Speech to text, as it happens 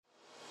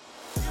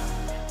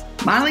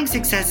Modeling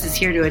Success is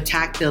here to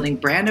attack building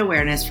brand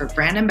awareness for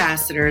brand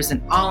ambassadors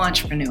and all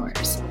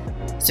entrepreneurs.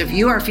 So if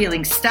you are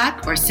feeling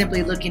stuck or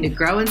simply looking to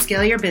grow and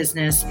scale your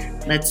business,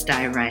 let's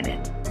dive right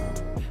in.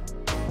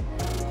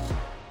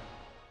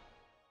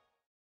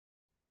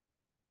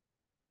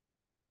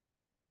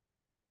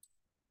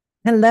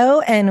 Hello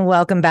and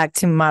welcome back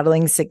to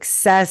Modeling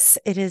Success.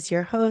 It is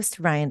your host,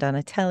 Ryan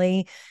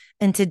Donatelli,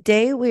 and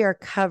today we are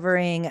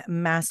covering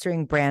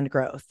mastering brand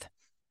growth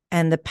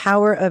and the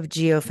power of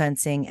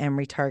geofencing and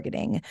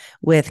retargeting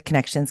with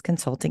Connections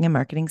Consulting and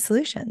Marketing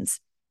Solutions.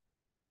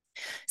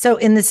 So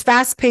in this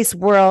fast-paced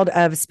world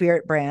of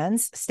spirit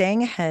brands,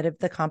 staying ahead of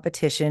the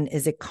competition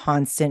is a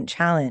constant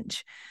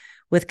challenge.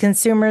 With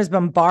consumers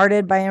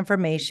bombarded by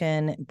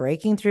information,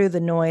 breaking through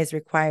the noise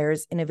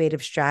requires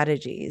innovative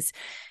strategies.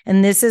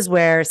 And this is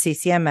where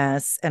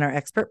CCMS and our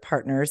expert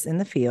partners in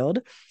the field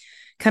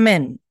come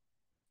in.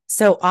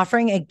 So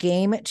offering a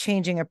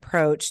game-changing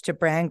approach to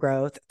brand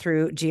growth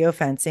through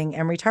geofencing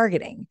and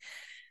retargeting.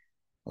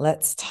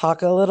 Let's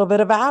talk a little bit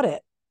about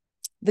it.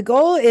 The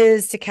goal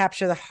is to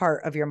capture the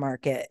heart of your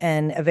market,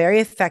 and a very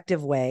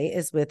effective way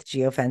is with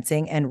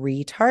geofencing and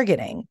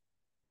retargeting.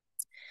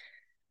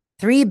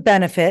 3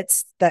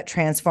 benefits that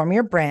transform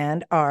your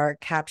brand are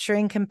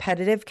capturing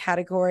competitive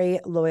category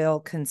loyal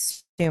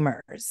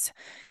consumers.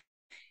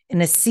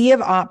 In a sea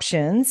of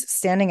options,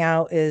 standing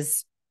out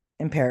is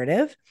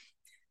imperative.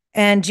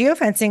 And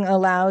geofencing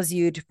allows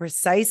you to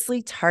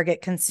precisely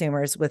target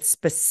consumers with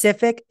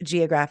specific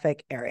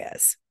geographic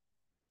areas.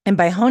 And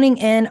by honing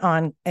in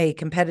on a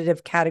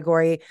competitive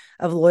category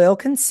of loyal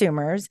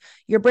consumers,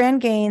 your brand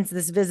gains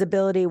this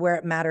visibility where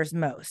it matters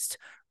most,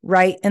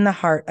 right in the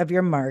heart of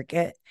your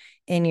market,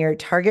 in your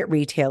target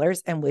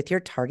retailers and with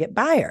your target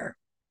buyer.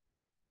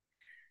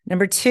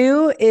 Number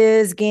 2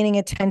 is gaining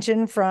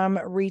attention from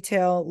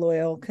retail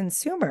loyal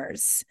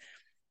consumers.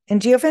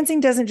 And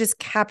geofencing doesn't just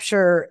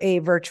capture a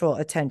virtual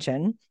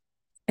attention,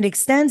 it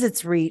extends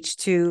its reach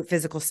to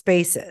physical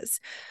spaces.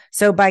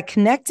 So by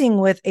connecting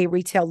with a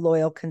retail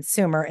loyal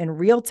consumer in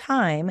real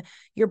time,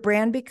 your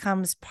brand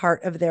becomes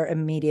part of their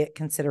immediate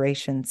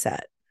consideration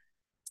set.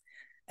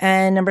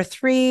 And number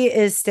 3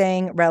 is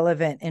staying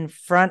relevant in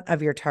front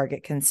of your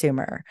target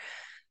consumer.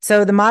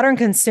 So the modern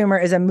consumer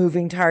is a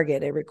moving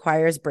target. It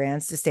requires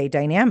brands to stay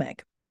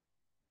dynamic.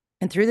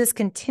 And through this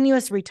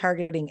continuous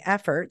retargeting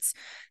efforts,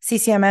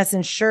 CCMS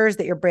ensures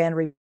that your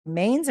brand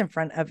remains in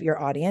front of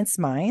your audience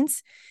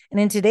minds.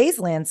 And in today's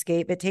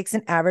landscape, it takes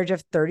an average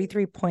of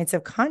 33 points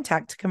of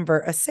contact to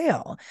convert a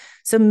sale.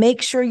 So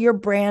make sure your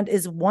brand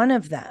is one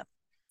of them.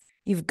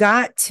 You've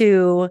got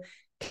to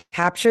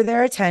capture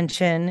their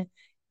attention,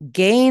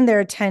 gain their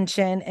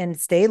attention and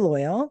stay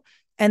loyal,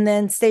 and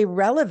then stay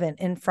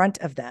relevant in front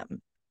of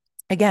them.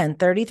 Again,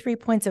 33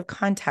 points of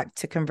contact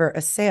to convert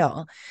a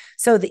sale.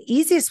 So the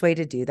easiest way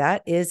to do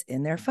that is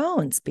in their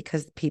phones,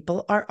 because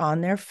people are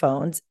on their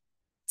phones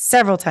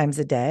several times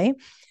a day,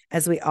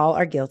 as we all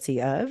are guilty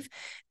of.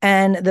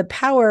 And the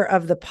power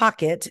of the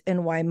pocket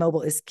and why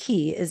mobile is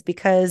key is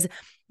because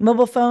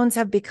mobile phones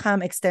have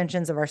become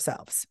extensions of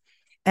ourselves.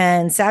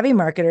 And savvy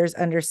marketers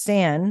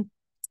understand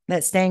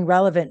that staying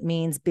relevant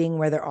means being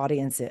where their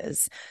audience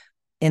is,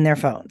 in their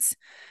phones.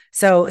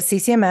 So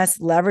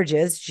CCMS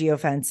leverages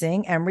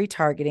geofencing and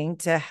retargeting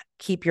to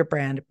keep your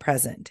brand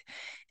present,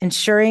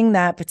 ensuring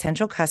that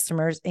potential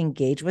customers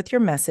engage with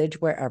your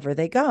message wherever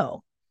they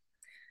go.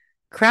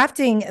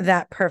 Crafting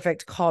that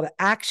perfect call to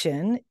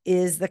action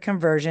is the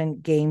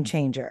conversion game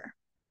changer.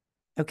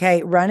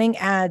 Okay, running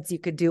ads you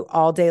could do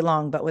all day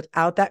long, but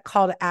without that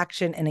call to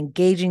action and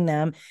engaging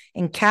them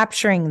and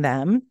capturing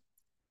them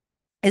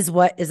is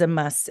what is a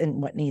must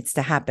and what needs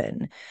to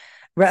happen.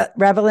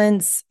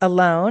 Relevance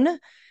alone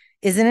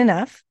isn't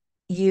enough.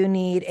 You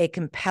need a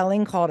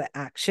compelling call to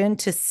action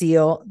to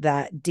seal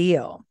that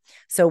deal.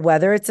 So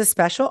whether it's a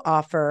special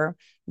offer,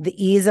 the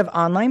ease of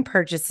online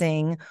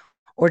purchasing,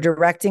 or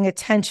directing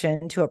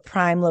attention to a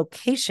prime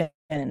location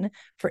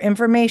for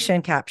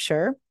information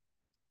capture,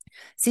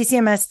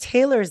 CCMS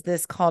tailors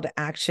this call to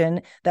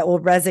action that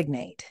will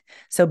resonate.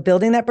 So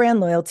building that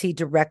brand loyalty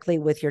directly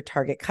with your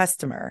target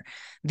customer.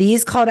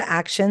 These call to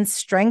actions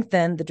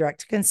strengthen the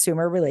direct to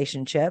consumer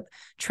relationship,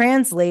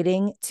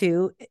 translating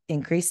to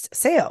increased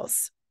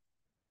sales.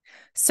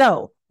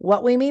 So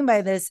what we mean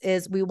by this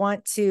is we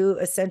want to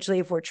essentially,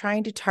 if we're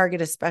trying to target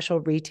a special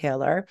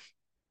retailer,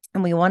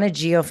 and we want to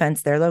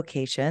geofence their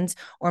locations,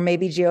 or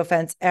maybe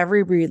geofence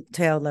every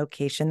retail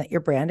location that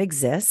your brand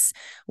exists.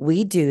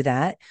 We do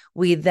that.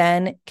 We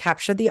then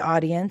capture the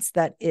audience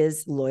that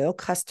is loyal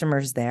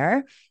customers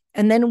there.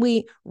 And then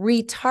we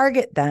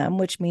retarget them,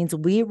 which means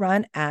we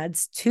run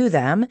ads to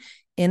them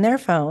in their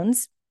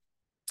phones.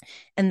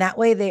 And that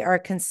way they are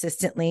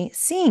consistently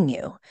seeing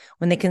you.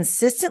 When they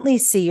consistently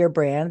see your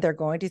brand, they're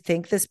going to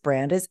think this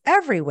brand is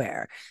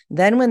everywhere.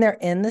 Then when they're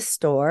in the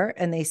store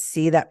and they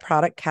see that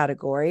product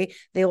category,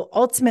 they will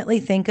ultimately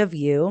think of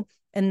you.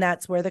 And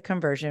that's where the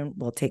conversion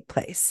will take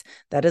place.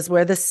 That is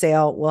where the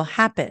sale will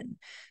happen.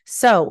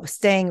 So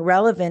staying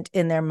relevant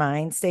in their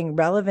mind, staying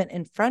relevant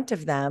in front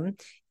of them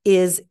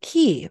is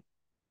key.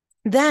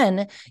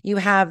 Then you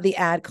have the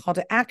ad call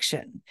to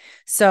action.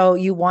 So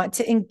you want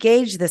to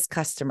engage this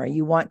customer.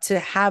 You want to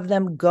have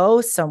them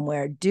go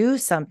somewhere, do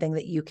something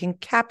that you can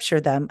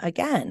capture them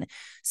again.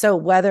 So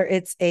whether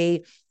it's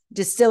a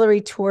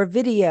distillery tour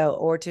video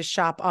or to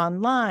shop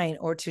online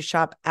or to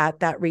shop at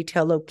that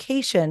retail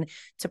location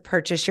to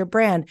purchase your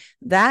brand,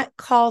 that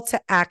call to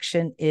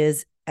action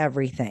is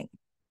everything.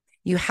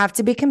 You have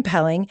to be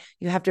compelling.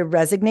 You have to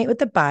resonate with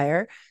the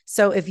buyer.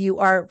 So if you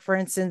are, for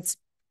instance,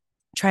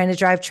 trying to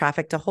drive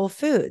traffic to Whole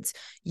Foods,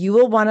 you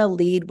will want to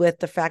lead with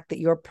the fact that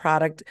your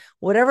product,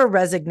 whatever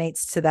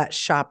resonates to that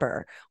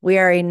shopper. We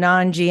are a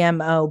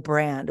non-GMO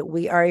brand.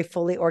 We are a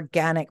fully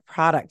organic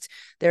product.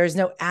 There's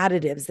no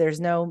additives. There's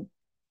no,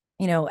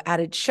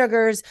 added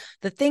sugars,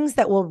 the things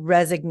that will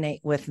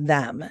resonate with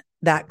them.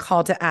 That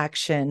call to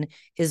action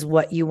is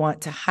what you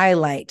want to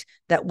highlight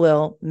that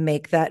will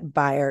make that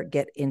buyer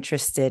get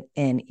interested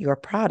in your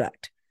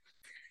product.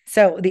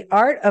 So the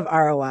art of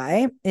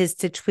ROI is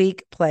to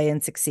tweak, play,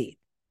 and succeed.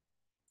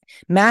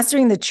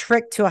 Mastering the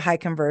trick to a high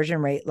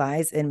conversion rate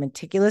lies in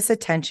meticulous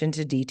attention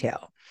to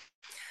detail.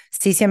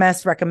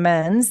 CCMS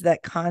recommends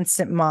that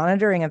constant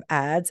monitoring of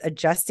ads,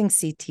 adjusting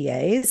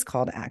CTAs,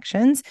 call to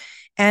actions,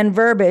 and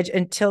verbiage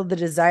until the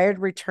desired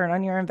return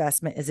on your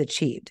investment is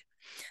achieved.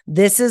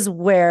 This is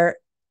where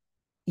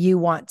you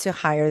want to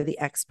hire the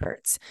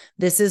experts.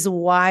 This is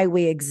why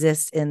we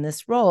exist in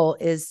this role,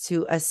 is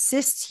to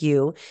assist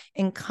you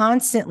in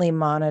constantly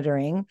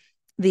monitoring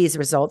these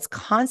results,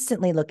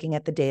 constantly looking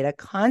at the data,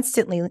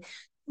 constantly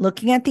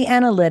looking at the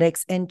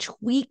analytics and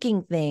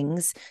tweaking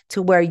things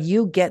to where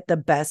you get the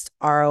best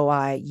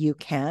ROI you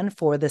can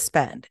for the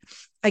spend.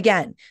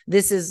 Again,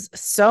 this is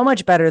so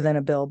much better than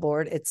a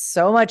billboard. It's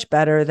so much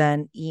better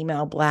than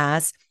email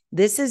blasts.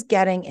 This is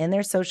getting in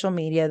their social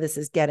media. This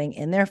is getting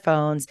in their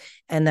phones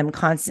and them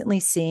constantly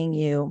seeing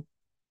you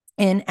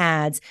in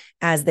ads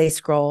as they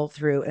scroll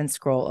through and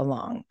scroll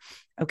along.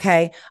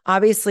 Okay.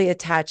 Obviously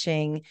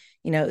attaching,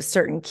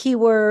 certain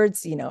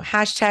keywords,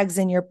 hashtags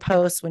in your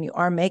posts when you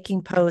are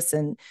making posts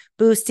and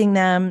boosting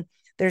them.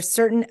 There's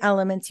certain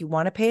elements you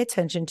want to pay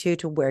attention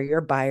to where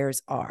your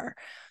buyers are.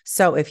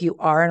 So if you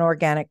are an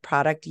organic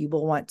product, you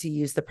will want to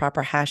use the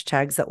proper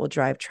hashtags that will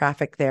drive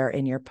traffic there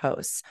in your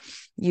posts.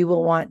 You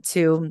will want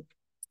to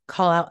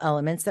call out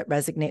elements that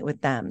resonate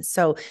with them.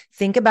 So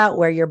think about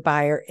where your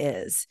buyer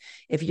is.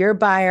 If your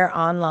buyer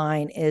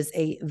online is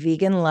a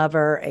vegan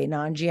lover, a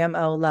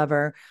non-GMO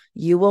lover,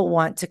 you will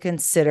want to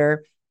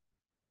consider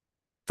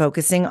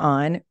focusing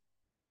on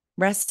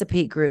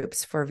recipe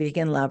groups for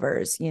vegan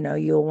lovers.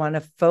 You'll want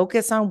to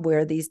focus on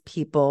where these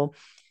people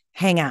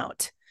hang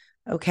out.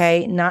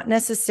 Okay. Not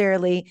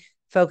necessarily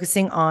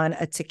focusing on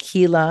a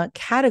tequila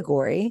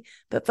category,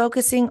 but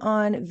focusing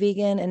on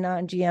vegan and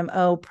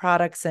non-GMO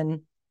products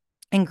and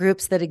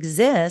groups that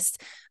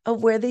exist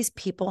of where these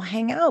people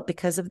hang out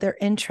because of their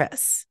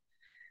interests.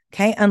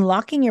 Okay.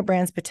 Unlocking your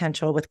brand's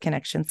potential with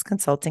connections,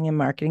 consulting, and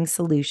marketing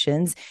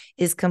solutions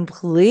is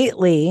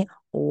completely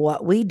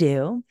what we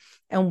do.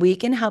 And we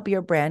can help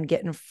your brand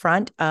get in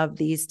front of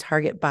these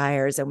target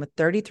buyers. And with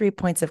 33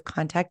 points of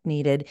contact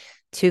needed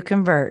to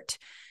convert,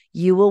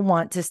 you will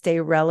want to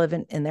stay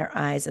relevant in their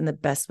eyes. And the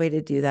best way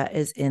to do that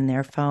is in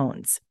their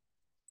phones.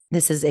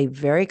 This is a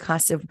very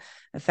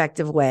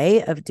cost-effective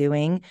way of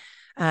doing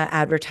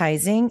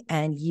advertising,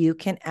 and you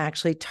can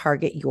actually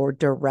target your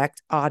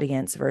direct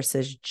audience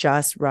versus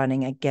just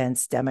running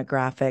against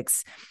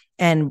demographics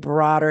and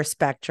broader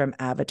spectrum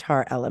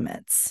avatar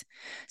elements.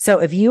 So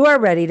if you are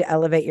ready to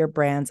elevate your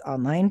brand's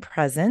online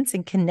presence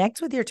and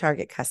connect with your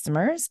target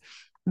customers,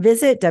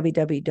 visit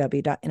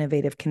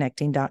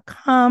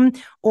www.innovativeconnecting.com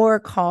or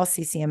call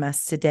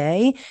CCMS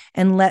today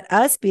and let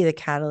us be the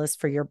catalyst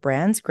for your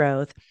brand's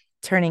growth,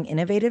 turning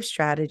innovative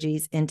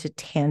strategies into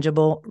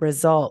tangible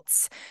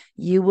results.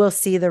 You will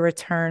see the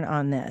return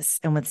on this.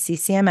 And with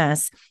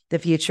CCMS, the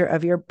future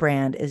of your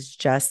brand is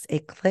just a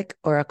click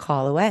or a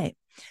call away.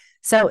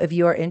 So if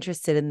you are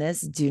interested in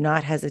this, do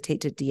not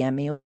hesitate to DM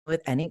me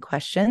with any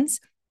questions.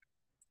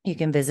 You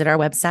can visit our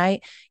website.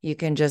 You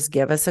can just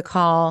give us a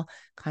call,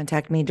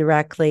 contact me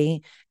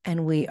directly,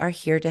 and we are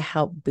here to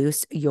help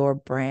boost your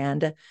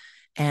brand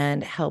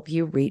and help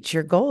you reach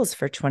your goals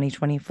for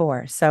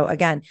 2024. So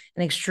again,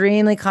 an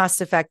extremely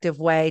cost-effective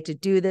way to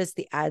do this.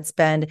 The ad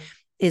spend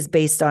is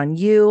based on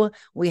you.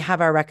 We have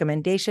our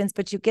recommendations,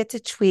 but you get to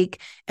tweak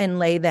and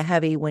lay the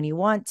heavy when you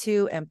want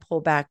to and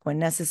pull back when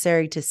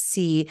necessary to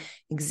see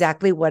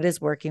exactly what is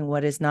working,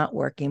 what is not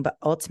working. But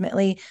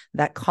ultimately,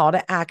 that call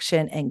to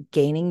action and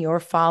gaining your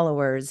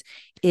followers,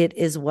 it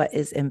is what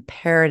is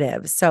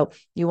imperative. So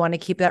you want to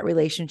keep that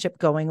relationship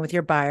going with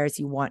your buyers.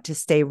 You want to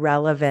stay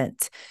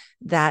relevant.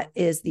 That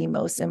is the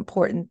most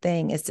important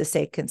thing, is to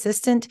stay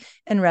consistent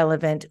and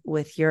relevant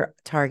with your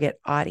target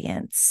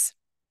audience.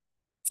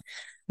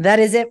 That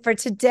is it for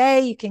today.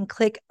 You can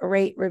click,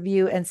 rate,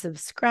 review, and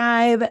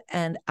subscribe,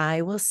 and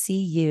I will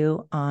see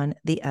you on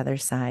the other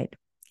side.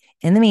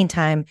 In the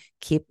meantime,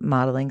 keep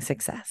modeling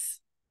success.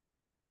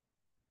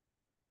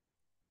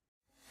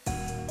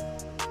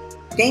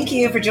 Thank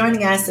you for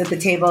joining us at the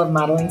table of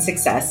modeling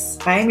success.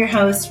 I am your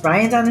host,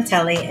 Ryan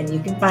Donatelli, and you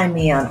can find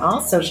me on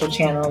all social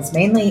channels,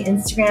 mainly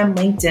Instagram,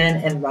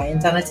 LinkedIn, and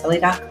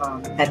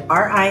RyanDonatelli.com at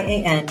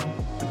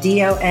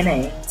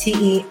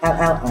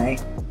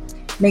RyanDonatelli.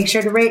 Make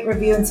sure to rate,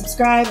 review, and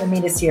subscribe, and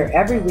meet us here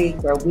every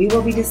week where we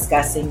will be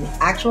discussing the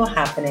actual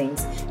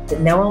happenings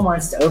that no one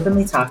wants to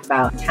openly talk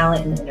about in the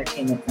talent and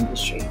entertainment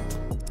industry.